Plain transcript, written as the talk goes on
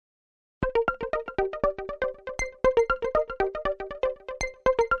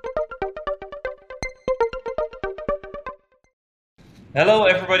Hello,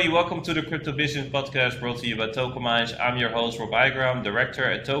 everybody. Welcome to the Crypto Business Podcast brought to you by Tokenmice. I'm your host, Rob Igram, director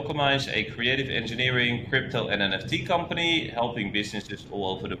at Tokenmice, a creative engineering, crypto, and NFT company helping businesses all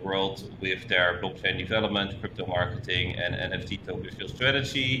over the world with their blockchain development, crypto marketing, and NFT token sales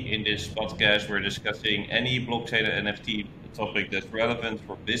strategy. In this podcast, we're discussing any blockchain and NFT topic that's relevant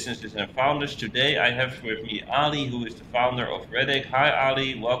for businesses and founders. Today, I have with me Ali, who is the founder of Ratic. Hi,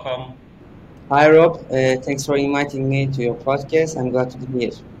 Ali. Welcome. Hi Rob, thanks for inviting me to your podcast. I'm glad to be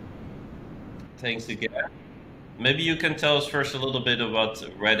here. Thanks again. Maybe you can tell us first a little bit of what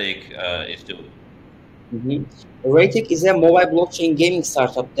Ratic is doing. Mm-hmm. Ratic is a mobile blockchain gaming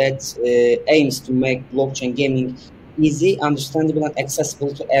startup that aims to make blockchain gaming easy, understandable, and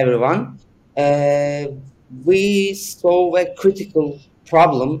accessible to everyone. Uh, we solve a critical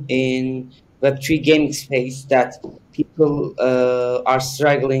problem in Web3 gaming space that people are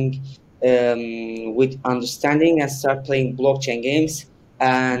struggling with understanding and start playing blockchain games.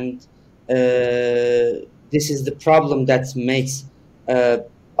 And this is the problem that makes uh,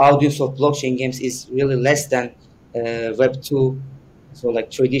 audience of blockchain games is really less than Web 2, so like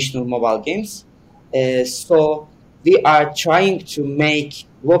traditional mobile games. So we are trying to make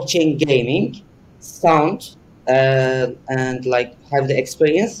blockchain gaming sound and like have the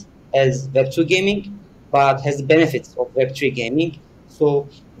experience as Web 2 gaming, but has the benefits of Web 3 gaming. So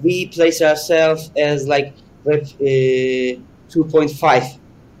we place ourselves as like Web 2.5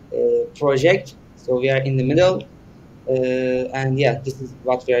 project. So we are in the middle, and yeah, this is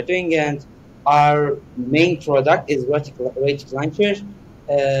what we are doing. And our main product is Ratic Launcher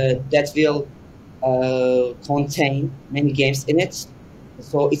that will contain many games in it.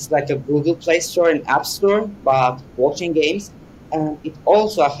 So it's like a Google Play Store and App Store, but blockchain games. And it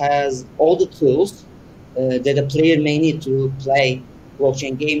also has all the tools that a player may need to play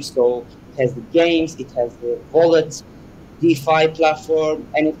blockchain games. So it has the games, it has the wallet, DeFi platform,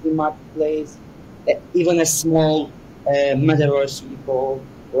 NFT marketplace, even a small metaverse we call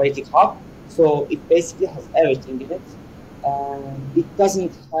Ratic Hub. So it basically has everything in it. And it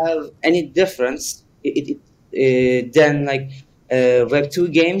doesn't have any difference than like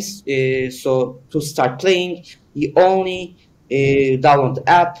Web2 games. So to start playing, you only download the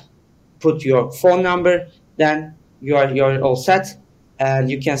app, put your phone number, then you're all set,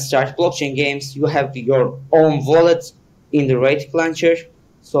 and you can start blockchain games. You have your own wallet in the Ratic launcher,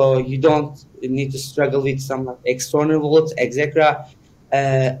 so you don't need to struggle with some like external wallets, etc.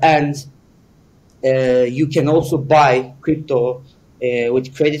 And you can also buy crypto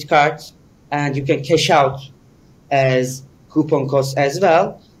with credit cards, and you can cash out as coupon costs as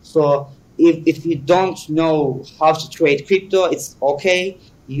well. So if you don't know how to trade crypto, it's okay.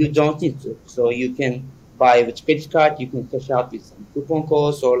 You don't need to. So you can buy with credit card. You can cash out with some coupon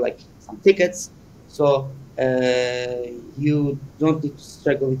codes or like some tickets. So you don't need to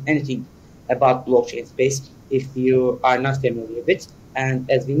struggle with anything about blockchain space if you are not familiar with it. And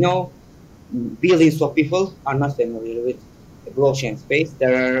as we know, billions of people are not familiar with the blockchain space.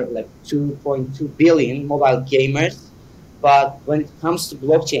 There are like 2.2 billion mobile gamers, but when it comes to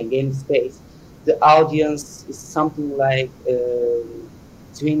blockchain game space, the audience is something like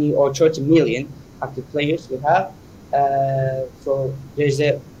 20 or 30 million active players we have. So there's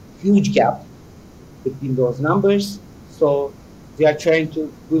a huge gap between those numbers. So we are trying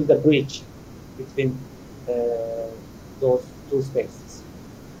to build a bridge between those two spaces.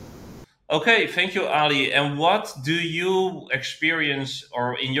 Okay, thank you, Ali. And what do you experience,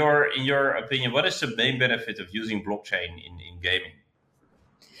 or in your opinion, what is the main benefit of using blockchain in gaming?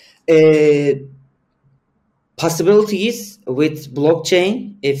 Uh, Possibilities with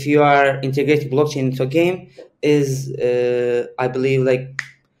blockchain, if you are integrating blockchain into a game, is I believe like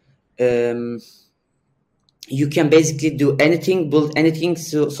um, you can basically do anything, build anything.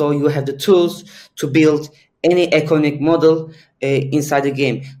 So you have the tools to build any economic model inside the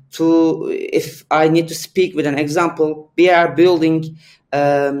game. If I need to speak with an example, we are building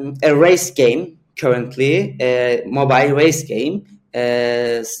a race game currently, a mobile race game,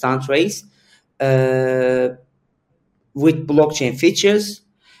 stunt race, uh, with blockchain features.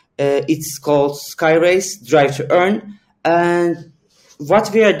 It's called Sky Race Drive to Earn. And what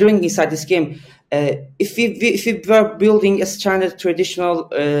we are doing inside this game, if we were building a standard traditional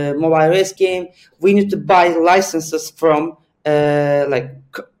mobile race game, we need to buy licenses from like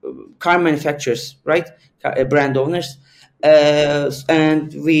car manufacturers, right? Brand owners,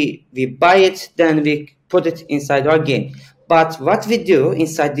 and we buy it, then we put it inside our game. But what we do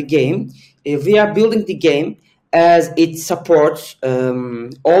inside the game, if we are building the game as it supports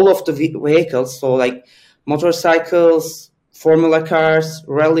all of the vehicles, so like motorcycles, formula cars,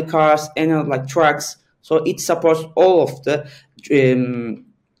 rally cars, and like trucks. So it supports all of the um,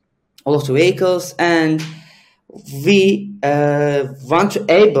 all of the vehicles, and we want to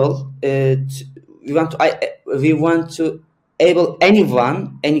able we want to we want to able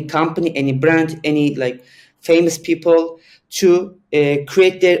anyone, any company, any brand, any like famous people to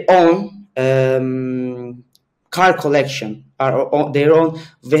create their own car collection or their own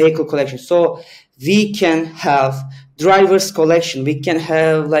vehicle collection. So we can have drivers collection, we can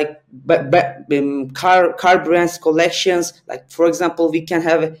have like car brands collections, like for example we can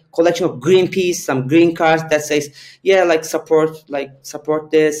have a collection of Greenpeace, some green cars that says yeah like support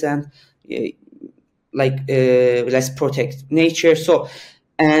this, and let's protect nature. So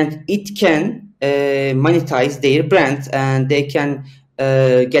and it can monetize their brand, and they can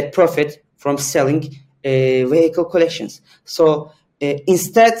get profit from selling vehicle collections. So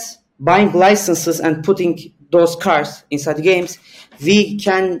instead buying licenses and putting those cars inside the games, we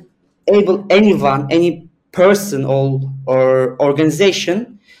can able anyone, any person or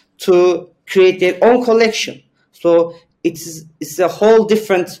organization to create their own collection. So it's a whole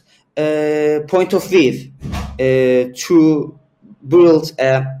different point of view to build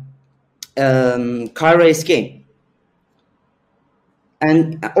a car race game.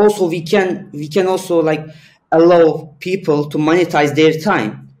 And also we can also like allow people to monetize their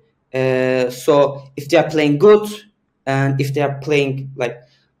time. So if they are playing good and if they are playing like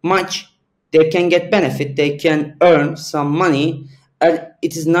much, they can get benefit, they can earn some money, and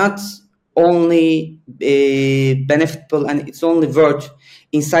it is not only benefitable and it's only worth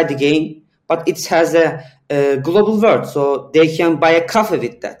inside the game, but it has a global worth, so they can buy a coffee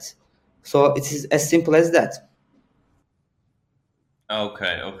with that. So it is as simple as that.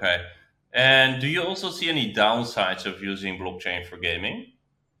 Okay, okay. And do you also see any downsides of using blockchain for gaming?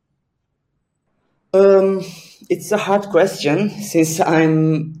 Um, it's a hard question since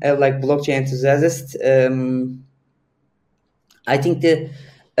I'm a like blockchain enthusiast. I think the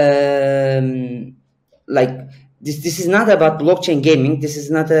like this is not about blockchain gaming. This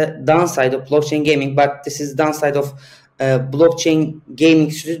is not a downside of blockchain gaming, but this is downside of blockchain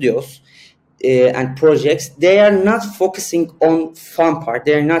gaming studios and projects. They are not focusing on fun part.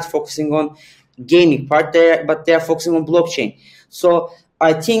 They are not focusing on gaming part. But they are focusing on blockchain. So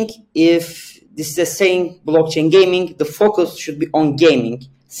I think if this is the same blockchain gaming, the focus should be on gaming,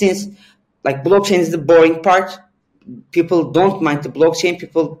 since like blockchain is the boring part. People don't mind the blockchain.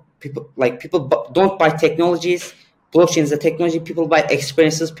 People don't buy technologies. Blockchain is a technology. People buy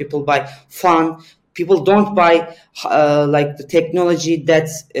experiences. People buy fun. People don't buy like the technology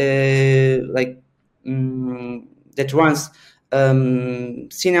that's that runs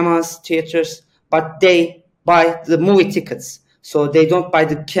cinemas, theaters, but they buy the movie tickets. So they don't buy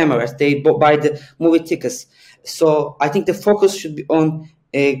the cameras. They buy the movie tickets. So I think the focus should be on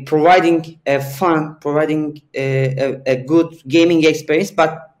providing a fun, providing a good gaming experience.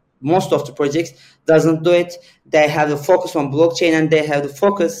 But most of the projects doesn't do it. They have the focus on blockchain, and they have the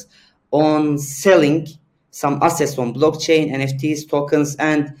focus on selling some assets on blockchain, NFTs, tokens,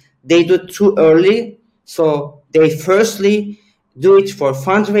 and they do it too early. So they firstly do it for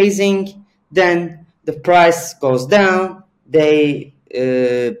fundraising, then the price goes down. They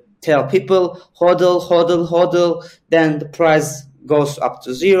tell people hodl, hodl, hodl. Then the price goes up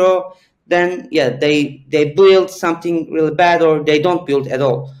to zero. Then yeah, they build something really bad, or they don't build at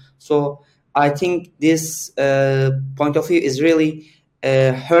all. So I think this point of view is really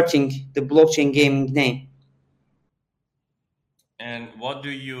hurting the blockchain gaming name. And what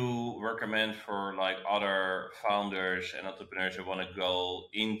do you recommend for like other founders and entrepreneurs who want to go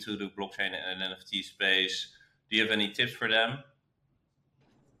into the blockchain and NFT space? Do you have any tips for them?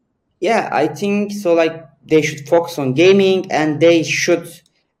 Yeah, I think so. Like they should focus on gaming, and they should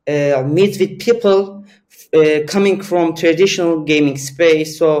meet with people coming from traditional gaming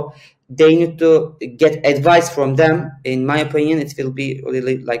space. So they need to get advice from them. In my opinion, it will be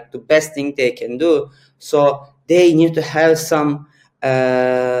really like the best thing they can do. So they need to have some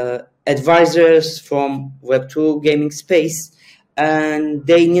advisors from Web2 gaming space, and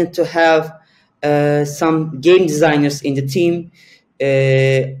they need to have some game designers in the team.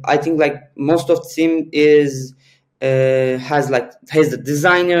 I think like most of the team is has the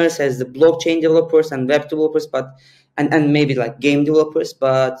designers, has the blockchain developers and web developers, but and maybe like game developers,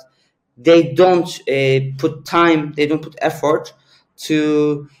 but they don't put time, they don't put effort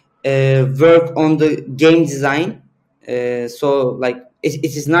to work on the game design. So like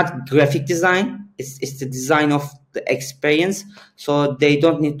it is not graphic design, it's the design of the experience. So they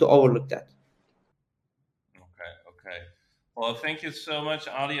don't need to overlook that. Okay, okay. Well, thank you so much,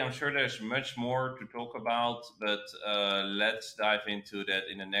 Ali. I'm sure there's much more to talk about, but let's dive into that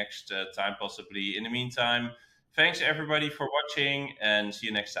in the next time, possibly. In the meantime, Thanks everybody for watching, and see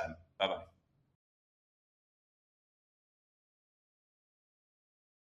you next time. Bye bye.